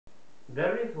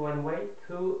there is one way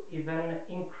to even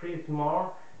increase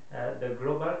more the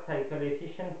global cycle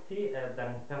efficiency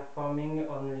than performing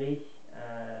only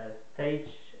stage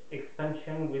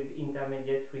expansion with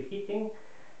intermediate reheating.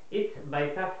 It's by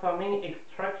performing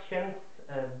extractions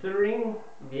during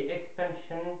the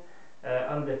expansion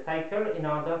on the cycle in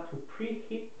order to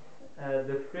preheat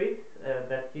the fluid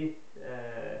that is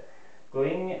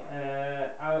going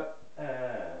out,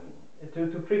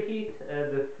 to preheat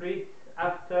the fluid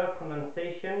after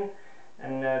condensation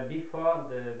and before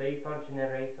the vapor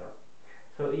generator.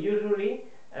 So usually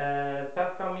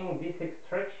performing this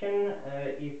extraction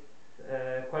is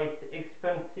quite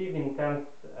expensive in terms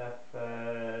of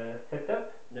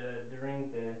setup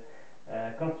during the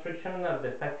construction of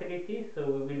the facility, so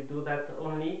we will do that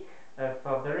only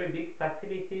for very big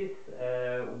facilities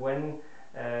when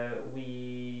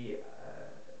we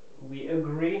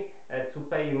agree to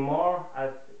pay more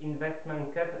as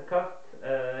investment cost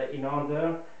in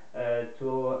order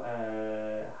to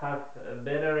have a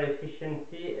better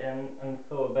efficiency and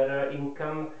so a better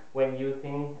income when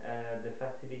using the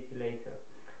facility later.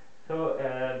 So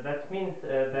that means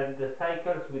that the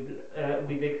cycles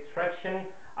with extraction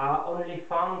are only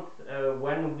found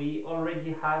when we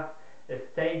already have a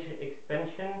stage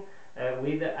expansion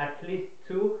with at least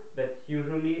 2, but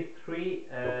usually 3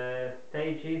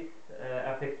 stages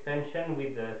of expansion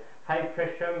with high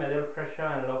pressure, middle pressure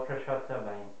and low pressure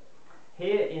turbine.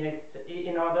 Here,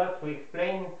 in order to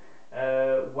explain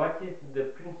what is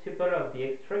the principle of the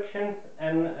extractions,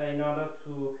 and in order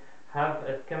to have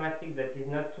a schematic that is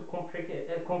not too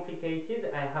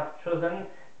complicated, I have chosen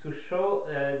to show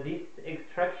these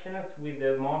extractions with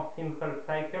a more simple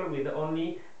cycle with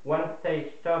only 1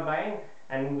 stage turbine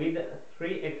and with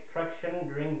 3 extraction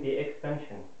during the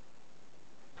expansion.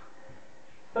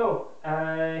 So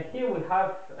here we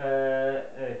have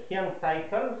a Hirn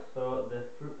cycle. So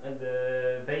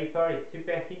the vapor is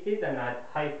superheated and at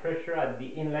high pressure at the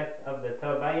inlet of the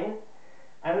turbine,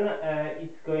 and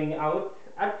it's going out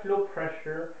at low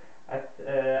pressure at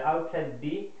outlet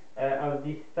B of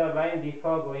this turbine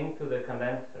before going to the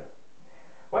condenser.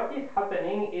 What is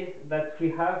happening is that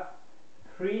we have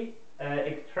 3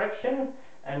 extractions,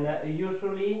 and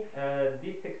usually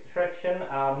these extractions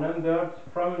are numbered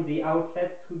from the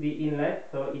outlet to the inlet,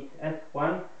 so it's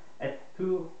S1,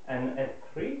 S2 and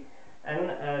S3, and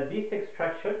this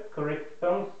extraction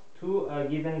corresponds to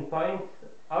given points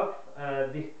of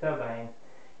this turbine.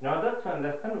 In order to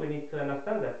understand, we need to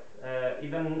understand that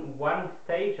even one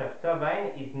stage of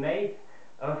turbine is made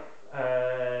of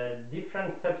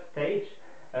different substages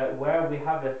where we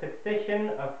have a succession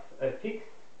of a fixed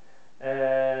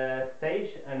stage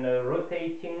and a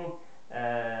rotating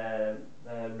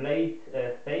blade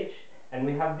stage, and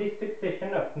we have this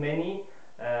succession of many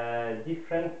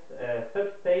different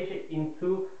substages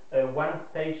into one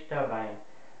stage turbine.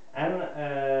 And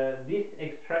this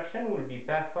extraction will be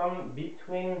performed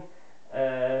between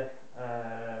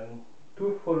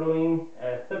 2 following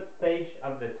substages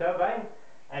of the turbine,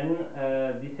 and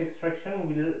this extraction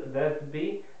will thus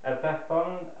be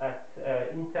performed at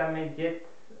intermediate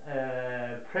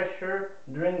pressure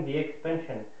during the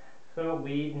expansion. So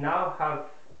we now have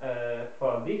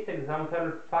for this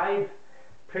example 5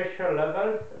 pressure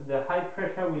levels. The high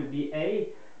pressure will be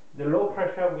A, the low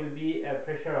pressure will be a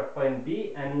pressure of point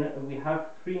B, and we have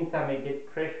 3 intermediate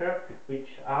pressure which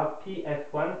are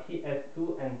PS1,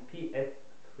 PS2 and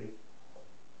PS3.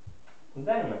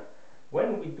 Then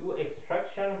when we do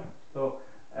extraction, so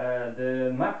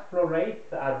the mass flow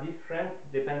rates are different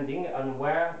depending on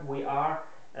where we are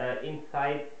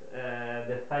inside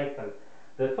the cycle.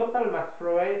 The total mass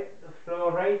flow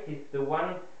rate is the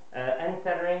one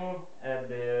entering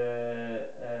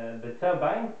the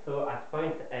turbine, so at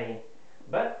point A.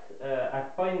 But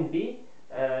at point B,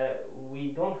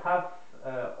 we don't have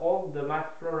all the mass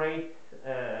flow rate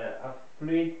of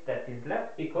fluid that is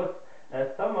left, because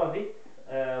some of it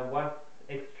was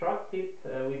extracted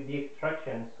with the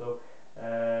extraction. So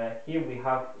here we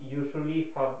have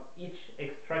usually for each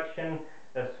extraction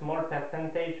a small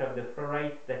percentage of the flow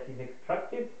rate that is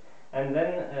extracted, and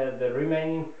then the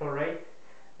remaining flow rate,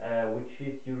 which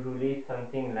is usually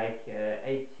something like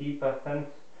 80%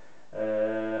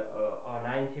 or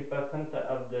 90%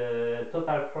 of the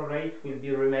total flow rate will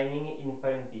be remaining in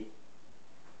point B.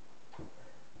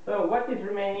 So what is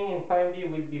remaining in point B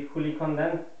will be fully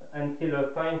condensed until a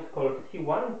point called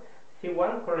C1.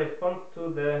 C1 corresponds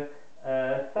to the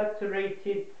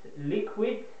saturated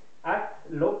liquid at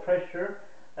low pressure,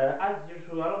 as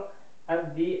usual,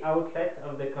 at the outlet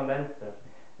of the condenser.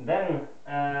 Then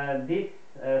this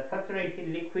saturated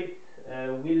liquid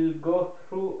will go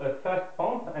through a first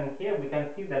pump, and here we can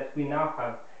see that we now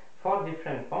have 4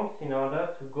 different pumps in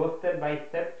order to go step by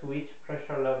step to each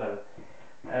pressure level.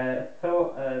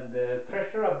 The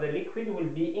pressure of the liquid will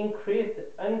be increased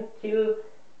until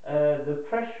the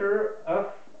pressure of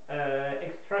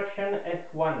extraction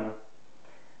S1,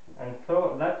 and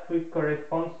so that will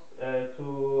correspond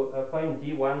to point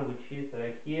D1, which is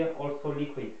here also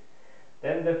liquid.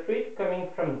 Then the fluid coming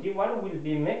from D1 will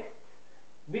be mixed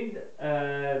with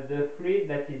the fluid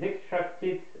that is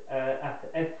extracted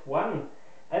at S1,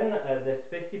 and the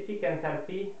specific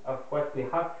enthalpy of what we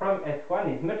have from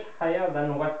S1 is much higher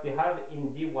than what we have in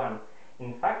D1.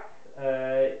 In fact,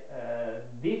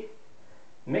 this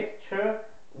mixture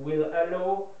will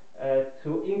allow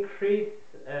to increase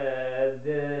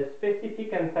the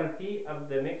specific enthalpy of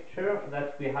the mixture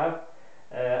that we have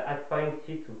at point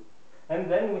C2. And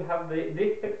then we have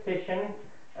this succession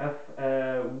of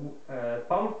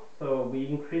pumps, so we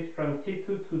increase from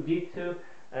C2 to D2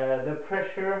 the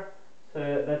pressure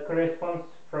that corresponds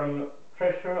from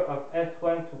pressure of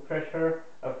S1 to pressure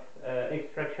of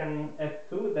extraction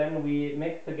S2. Then we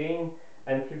mix again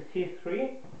until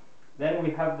C3. Then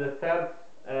we have the third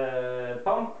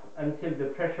pump until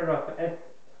the pressure of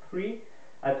S3,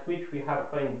 at which we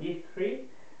have point D3.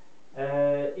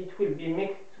 It will be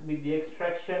mixed with the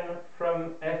extraction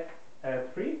from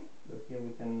S3. So here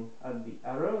we can add the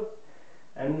arrows,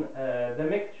 and the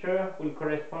mixture will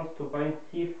correspond to point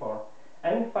C4.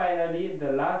 And finally,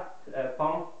 the last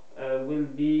pump will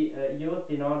be used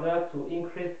in order to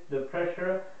increase the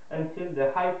pressure until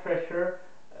the high pressure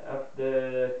of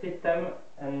the system,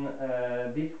 and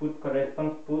this would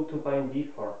correspond to point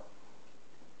D4.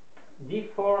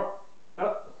 D4,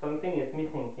 oh, something is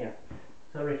missing here,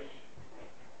 sorry.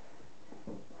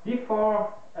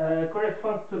 D4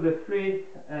 corresponds to the fluid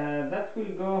that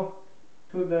will go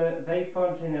to the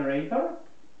vapor generator.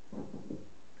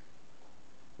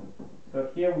 So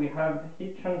here we have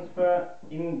heat transfer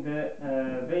in the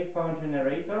vapor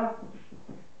generator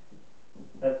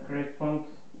that corresponds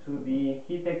to the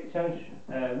heat exchange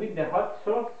with the hot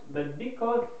source, but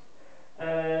because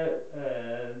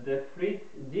the fluid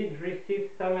did receive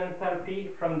some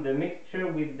enthalpy from the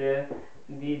mixture with the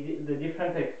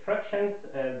different extractions,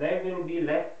 there will be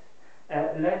less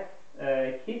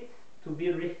heat to be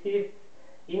received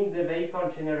in the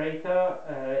vapor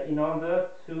generator in order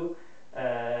to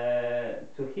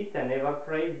heat and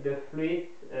evaporate the fluid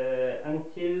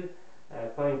until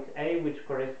point A, which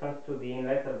corresponds to the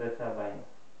inlet of the turbine.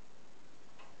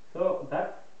 So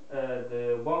that's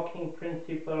the working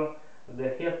principle of the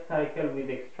Hirn cycle with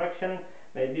extraction.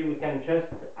 Maybe we can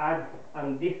just add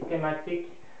on this schematic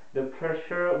the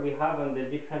pressure we have on the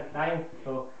different lines.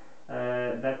 So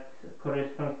that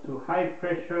corresponds to high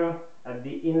pressure at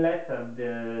the inlet of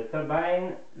the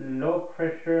turbine, low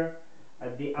pressure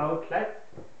at the outlet,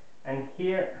 and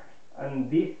here on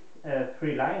these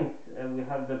 3 lines we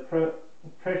have the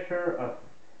pressure of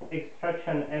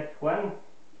extraction S1.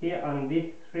 Here on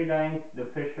these 3 lines the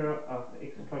pressure of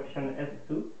extraction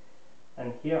S2,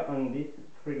 and here on these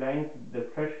 3 lines the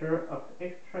pressure of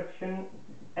extraction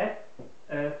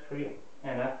S3.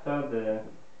 And after the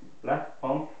last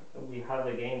pump we have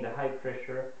again the high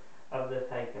pressure of the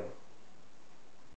cycle.